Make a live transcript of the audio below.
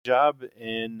Job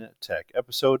in Tech,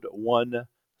 episode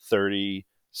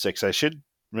 136. I should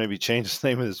maybe change the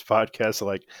name of this podcast to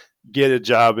like get a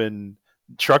job in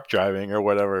truck driving or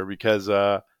whatever because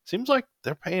seems like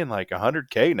they're paying like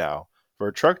 100K now for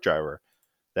a truck driver.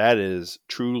 That is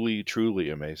truly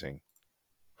truly amazing.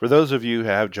 For those of you who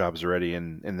have jobs already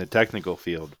in the technical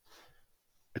field,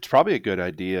 it's probably a good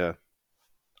idea.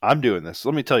 I'm doing this.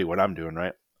 Let me tell you what I'm doing,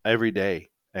 right? Every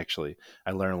day, actually,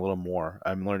 I learn a little more.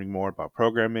 I'm learning more about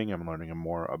programming. I'm learning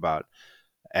more about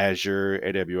Azure,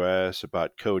 AWS,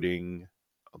 about coding,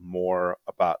 more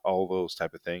about all those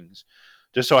type of things,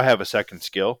 just so I have a second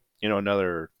skill,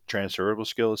 another transferable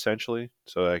skill essentially,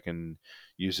 so I can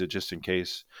use it just in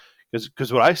case.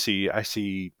 Because what I see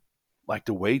like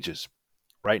the wages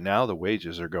right now. The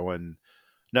wages are going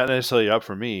not necessarily up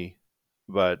for me,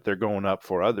 but they're going up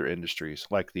for other industries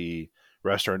like the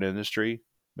restaurant industry.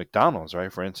 McDonald's,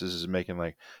 right, for instance, is making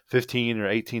like $15 or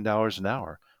 $18 an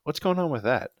hour. What's going on with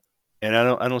that? And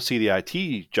I don't see the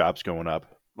IT jobs going up.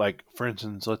 Like for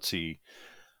instance, let's see.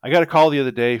 I got a call the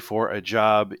other day for a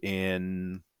job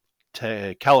in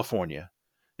California,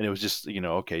 and it was just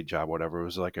okay job whatever. It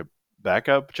was like a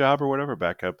backup job or whatever,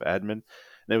 backup admin, and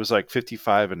it was like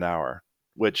 55 an hour,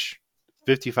 which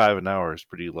 55 an hour is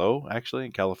pretty low actually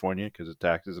in California because of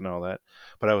taxes and all that.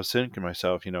 But I was thinking to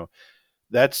myself,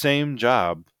 that same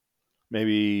job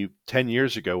maybe 10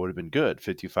 years ago would have been good,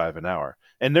 55 an hour.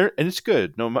 And it's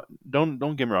good. No,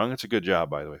 don't get me wrong, it's a good job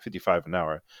by the way. 55 an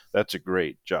hour. That's a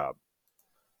great job.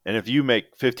 And if you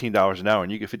make $15 an hour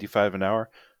and you get 55 an hour,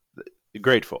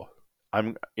 grateful.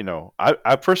 I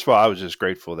first of all, I was just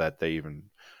grateful that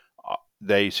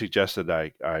they suggested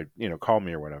I call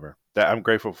me or whatever. That I'm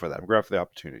grateful for that. I'm grateful for the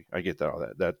opportunity. I get that all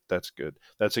that. That's good.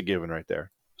 That's a given right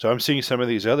there. So I'm seeing some of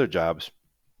these other jobs.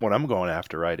 What I'm going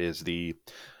after, right, is the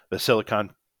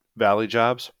Silicon Valley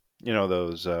jobs.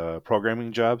 Those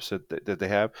programming jobs that they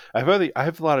have. I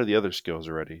have a lot of the other skills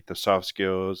already. The soft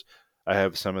skills. I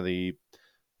have some of the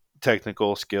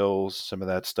technical skills, some of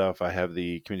that stuff. I have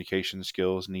the communication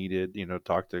skills needed.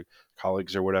 Talk to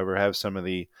colleagues or whatever. I have some of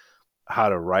the how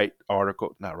to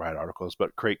not write articles,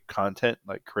 but create content,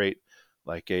 like create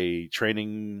like a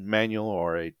training manual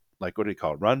or a like what do you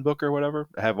call it, run book or whatever.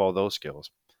 I have all those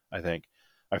skills. I think,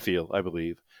 I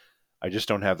believe. I just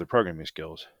don't have the programming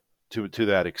skills to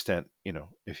that extent,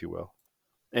 if you will.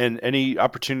 And any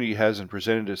opportunity hasn't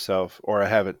presented itself, or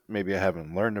maybe I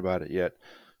haven't learned about it yet,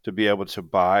 to be able to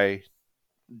buy,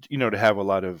 to have a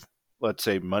lot of, let's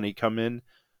say, money come in,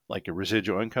 like a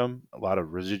lot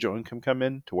of residual income come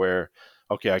in to where,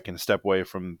 okay, I can step away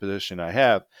from the position I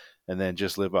have and then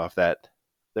just live off that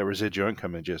residual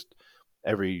income and just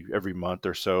every month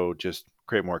or so just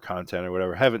create more content or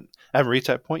whatever. I haven't reached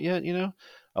that point yet.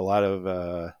 A lot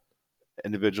of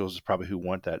individuals probably who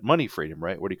want that money freedom,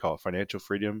 right? What do you call it? Financial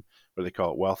freedom, or they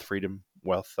call it wealth freedom,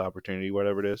 wealth opportunity,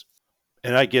 whatever it is.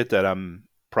 And I get that I'm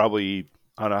probably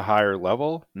on a higher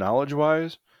level knowledge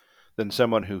wise than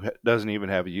someone who doesn't even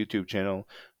have a YouTube channel,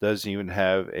 doesn't even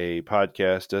have a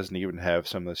podcast, doesn't even have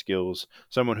some of the skills.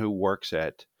 Someone who works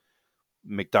at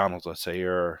McDonald's, let's say,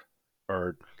 or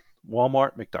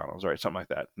Walmart, McDonald's, right, something like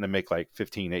that, and they make like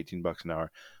 15, $18 an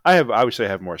hour. Obviously I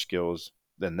have more skills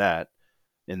than that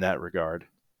in that regard,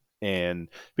 and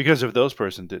because if those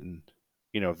person didn't,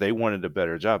 if they wanted a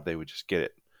better job, they would just get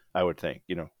it. I would think,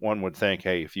 one would think,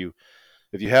 hey, if you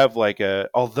have like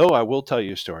although I will tell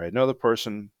you a story. I know a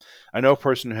person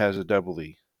who has a double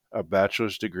E, a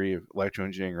bachelor's degree of electrical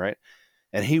engineering, right?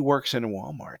 And he works in a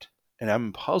Walmart. And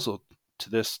I'm puzzled to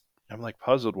this. I'm like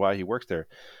puzzled why he works there.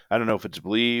 I don't know if it's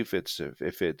belief,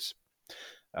 if it's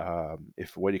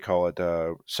if what do you call it,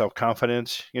 self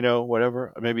confidence,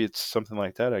 whatever. Maybe it's something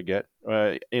like that. I get,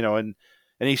 and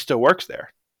he still works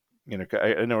there.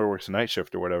 I know he works a night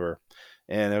shift or whatever,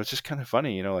 and it was just kind of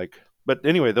funny, like. But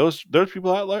anyway, those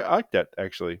people I like that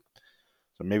actually.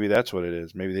 So maybe that's what it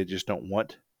is. Maybe they just don't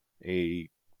want a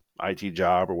IT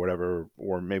job or whatever,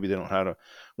 or maybe they don't want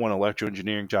an electrical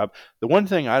engineering job. The one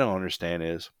thing I don't understand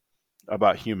is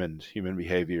about human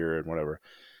behavior and whatever,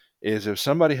 is if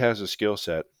somebody has a skill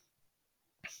set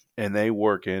and they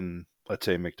work in, let's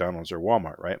say, McDonald's or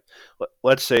Walmart, right?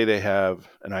 Let's say they have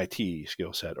an IT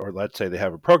skill set, or let's say they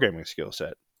have a programming skill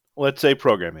set. Let's say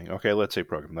programming. Okay, let's say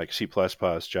programming like C++,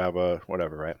 Java,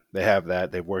 whatever, right? They have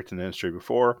that. They've worked in the industry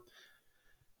before,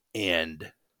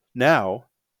 and now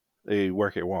they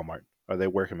work at Walmart or they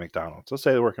work at McDonald's. Let's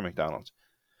say they work at McDonald's,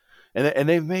 and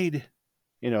they've made,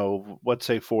 let's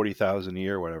say 40,000 a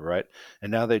year, or whatever, right?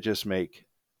 And now they just make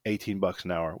 $18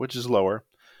 an hour, which is lower,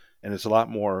 and it's a lot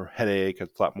more headache.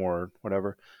 It's a lot more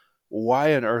whatever.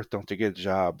 Why on earth don't they get a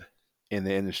job in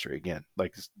the industry again,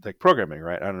 like programming,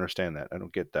 right? I don't understand that. I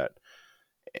don't get that.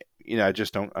 I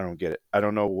just don't. I don't get it. I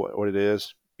don't know what it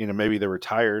is. Maybe they're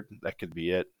retired. That could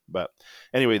be it. But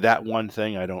anyway, that one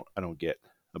thing I don't get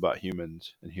about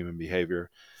humans and human behavior.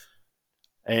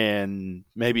 And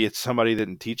maybe it's somebody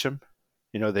didn't teach them.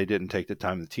 They didn't take the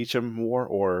time to teach them more,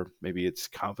 or maybe it's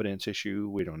confidence issue.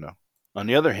 We don't know. On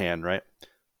the other hand, right,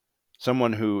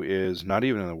 someone who is not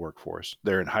even in the workforce,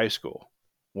 they're in high school.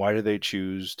 Why do they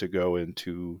choose to go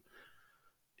into,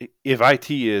 if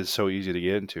IT is so easy to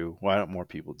get into, why don't more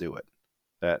people do it?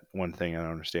 That one thing I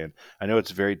don't understand. I know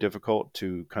it's very difficult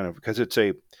to kind of, because it's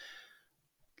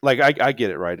like I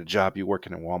get it, right? A job, you work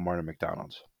in a Walmart and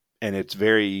McDonald's, and it's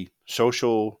very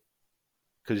social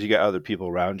because you got other people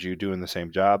around you doing the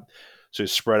same job. So you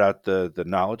spread out the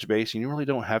knowledge base, and you really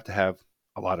don't have to have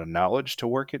a lot of knowledge to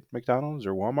work at McDonald's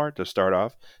or Walmart to start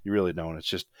off. You really don't. It's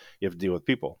just you have to deal with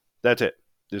people. That's it.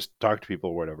 Just talk to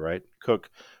people or whatever, right? Cook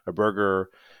a burger,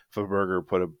 flip a burger,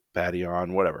 put a patty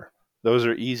on, whatever. Those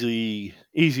are easy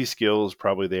skills.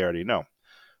 Probably they already know.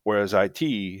 Whereas IT,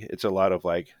 it's a lot of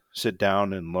like sit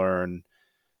down and learn,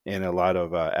 and a lot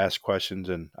of ask questions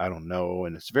and I don't know,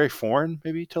 and it's very foreign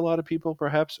maybe to a lot of people.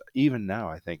 Perhaps even now,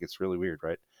 I think it's really weird,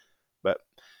 right? But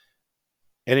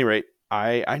at any rate,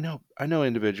 I know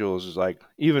individuals is like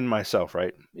even myself,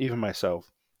 right? Even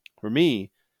myself, for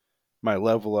me, my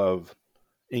level of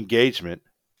engagement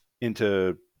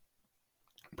into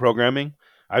programming,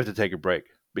 I have to take a break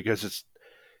because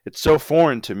it's so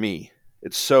foreign to me.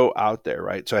 It's so out there,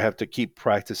 right? So I have to keep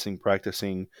practicing.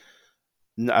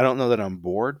 I don't know that I'm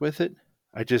bored with it.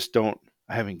 I just don't.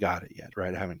 I haven't got it yet,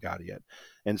 right? I haven't got it yet.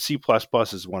 And C plus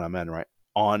plus is what I'm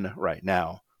on right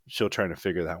now. Still trying to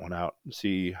figure that one out,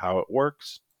 see how it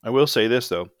works. I will say this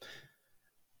though,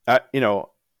 I you know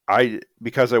I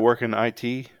because I work in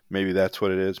IT, maybe that's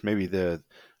what it is. Maybe the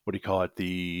what do you call it,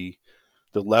 the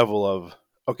level of,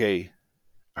 okay,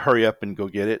 hurry up and go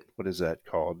get it. What is that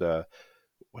called?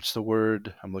 What's the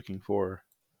word I'm looking for?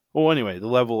 Well, anyway, the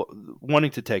level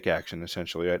wanting to take action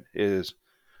essentially, right, is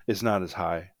not as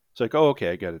high. It's like, oh,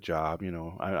 okay, I got a job.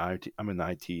 I'm in the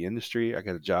IT industry. I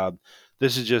got a job.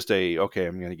 This is just okay,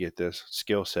 I'm going to get this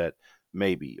skill set,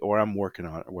 maybe, or I'm working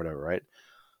on it or whatever, right?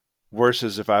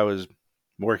 Versus if I was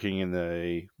working in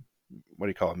the, what do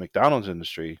you call it, McDonald's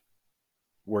industry,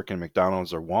 working at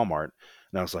McDonald's or Walmart,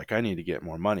 and I was like, I need to get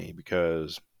more money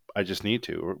because I just need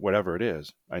to, or whatever it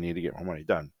is. I need to get more money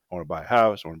done. I want to buy a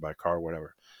house. I want to buy a car,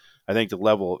 whatever. I think the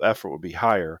level of effort would be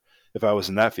higher if I was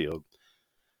in that field.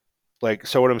 Like,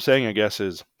 so what I'm saying, I guess,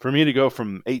 is for me to go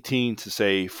from 18 to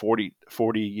say 40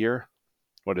 a year.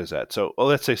 What is that? So, well,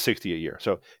 let's say 60 a year.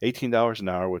 So $18 an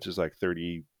hour, which is like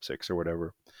 36 or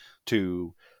whatever,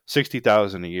 to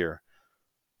 60,000 a year.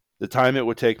 The time it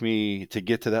would take me to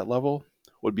get to that level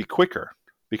would be quicker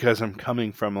because I'm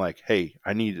coming from like, hey,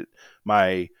 I need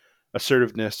my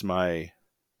assertiveness, my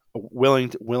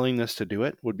willingness to do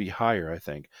it would be higher. I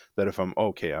think that if I'm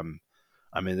okay, I'm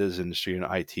in this industry in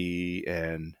IT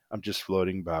and I'm just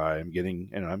floating by. I'm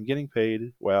getting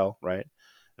paid well, right?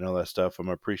 And all that stuff. I'm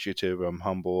appreciative. I'm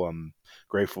humble. I'm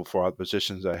grateful for all the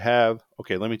positions I have.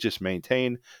 Okay, let me just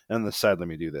maintain. And on the side, let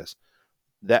me do this.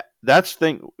 That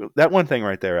one thing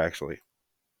right there, actually.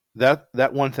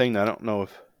 That one thing, I don't know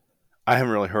if I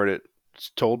haven't really heard it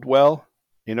told well.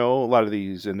 A lot of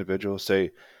these individuals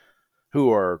say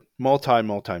who are multi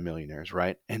millionaires,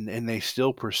 right? And they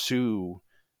still pursue,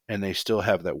 and they still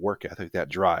have that work ethic, that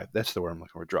drive. That's the word I'm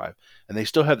looking for, drive. And they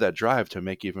still have that drive to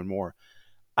make even more.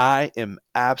 I am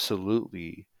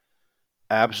absolutely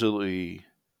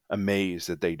amazed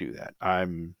that they do that. I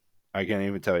can't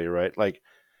even tell you, right? Like,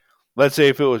 let's say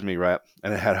if it was me, right,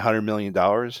 and I had $100 million,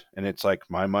 and it's like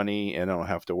my money, and I don't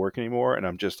have to work anymore, and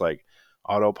I'm just like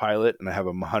autopilot, and I have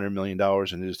 $100 million,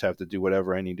 and I just have to do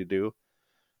whatever I need to do.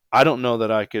 I don't know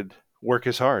that I could work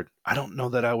as hard. I don't know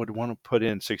that I would want to put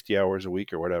in 60 hours a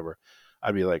week or whatever.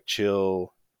 I'd be like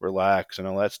chill, relax, and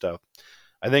all that stuff.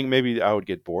 I think maybe I would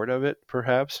get bored of it,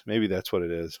 perhaps. Maybe that's what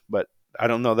it is. But I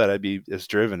don't know that I'd be as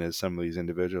driven as some of these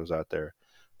individuals out there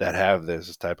that have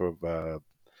this type of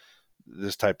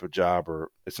job,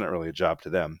 or it's not really a job to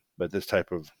them, but this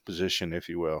type of position, if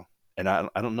you will. And I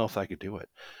don't know if I could do it.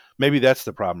 Maybe that's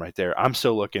the problem right there. I'm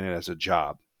still looking at it as a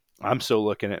job. I'm still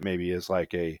looking at maybe as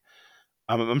like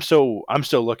I'm still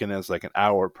looking as like an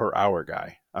hour per hour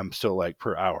guy. I'm still like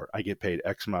per hour. I get paid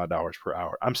X amount of dollars per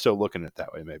hour. I'm still looking at it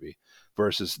that way maybe.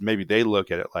 Versus maybe they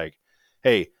look at it like,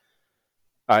 hey,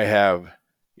 I have,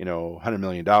 $100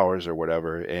 million or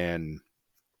whatever, and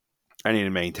I need to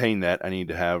maintain that. I need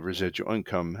to have residual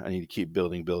income. I need to keep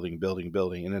building.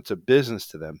 And it's a business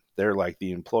to them. They're like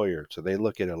the employer. So they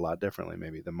look at it a lot differently.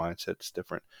 Maybe the mindset's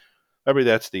different. Maybe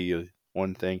that's the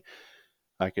one thing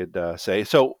I could say.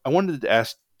 So I wanted to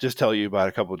just tell you about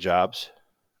a couple of jobs,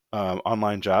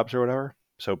 online jobs or whatever.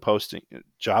 So posting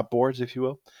job boards, if you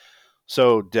will.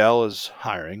 So Dell is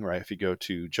hiring, right? If you go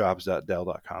to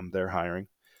jobs.dell.com, they're hiring.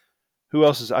 Who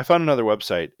else is? I found another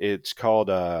website. It's called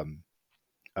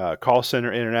Call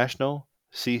Center International,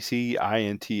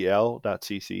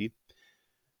 CCINTL.cc,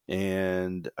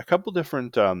 and a couple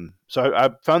different. So I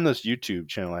found this YouTube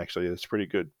channel actually. That's pretty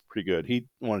good. Pretty good. He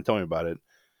wanted to tell me about it.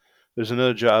 There's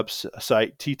another jobs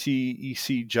site,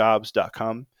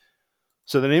 ttecjobs.com.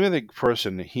 So the name of the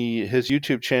person, his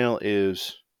YouTube channel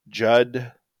is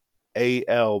Judd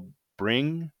A.L.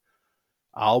 Bring.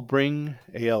 Albring,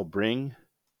 A.L. Bring.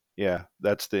 Yeah,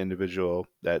 that's the individual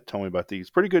that told me about these.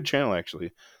 Pretty good channel,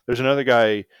 actually. There's another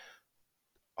guy.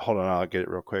 Hold on, I'll get it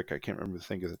real quick. I can't remember the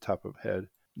thing at the top of my head.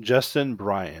 Justin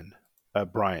Bryan.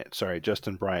 Bryant, sorry,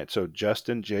 Justin Bryant. So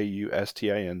Justin,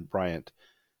 Justin Bryant.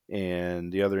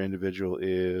 And the other individual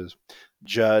is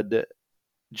Judd,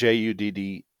 Judd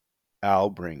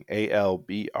Albring,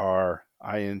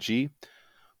 Albring.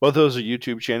 Both those are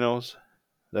YouTube channels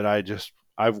that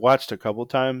I've watched a couple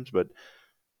times, but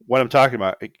what I'm talking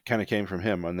about, it kind of came from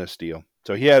him on this deal.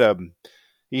 So he had a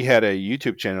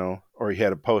YouTube channel, or he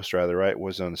had a post rather, right? It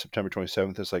was on September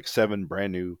 27th. It's like 7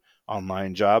 brand new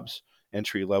online jobs,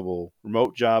 entry level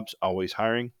remote jobs, always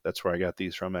hiring. That's where I got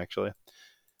these from actually.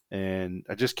 And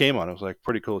I just came on. It was like a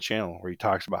pretty cool channel where he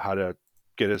talks about how to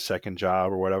get a second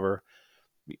job or whatever.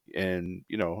 And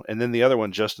and then the other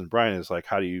one, Justin Bryan, is like,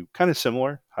 how do you, kind of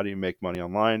similar, how do you make money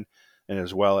online, and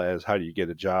as well as how do you get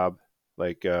a job.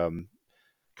 Like a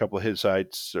couple of his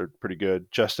sites are pretty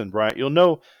good. Justin Bryant, you'll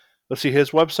know. Let's see,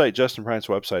 his website, Justin Bryant's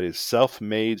website is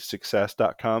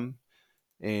selfmadesuccess.com.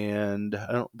 And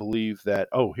I don't believe that.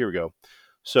 Oh, here we go.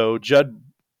 So Judd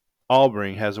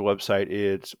Albring has a website.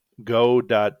 It's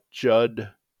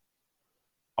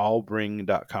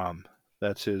go.juddalbring.com.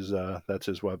 That's his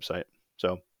website.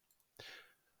 So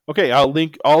okay, I'll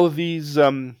link all of these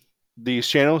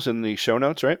channels in the show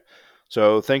notes, right?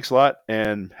 So thanks a lot,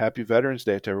 and happy Veterans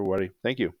Day to everybody. Thank you.